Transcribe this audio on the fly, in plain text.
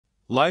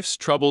Life's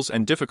troubles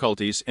and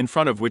difficulties, in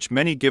front of which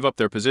many give up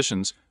their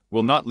positions,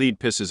 will not lead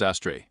PISCES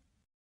astray.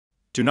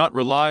 Do not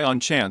rely on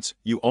chance,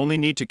 you only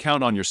need to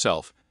count on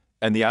yourself,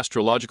 and the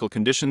astrological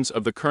conditions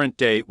of the current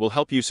day will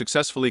help you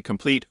successfully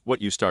complete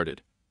what you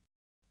started.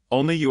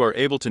 Only you are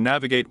able to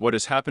navigate what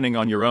is happening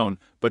on your own,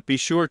 but be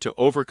sure to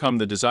overcome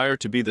the desire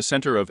to be the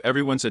center of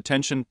everyone's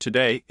attention.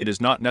 Today, it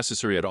is not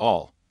necessary at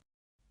all.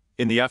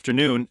 In the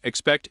afternoon,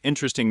 expect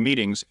interesting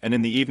meetings, and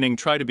in the evening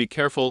try to be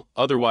careful,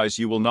 otherwise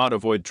you will not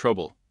avoid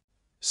trouble.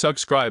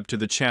 Subscribe to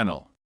the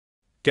channel.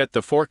 Get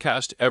the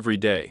forecast every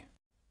day.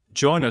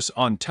 Join us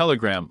on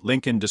Telegram,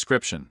 link in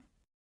description.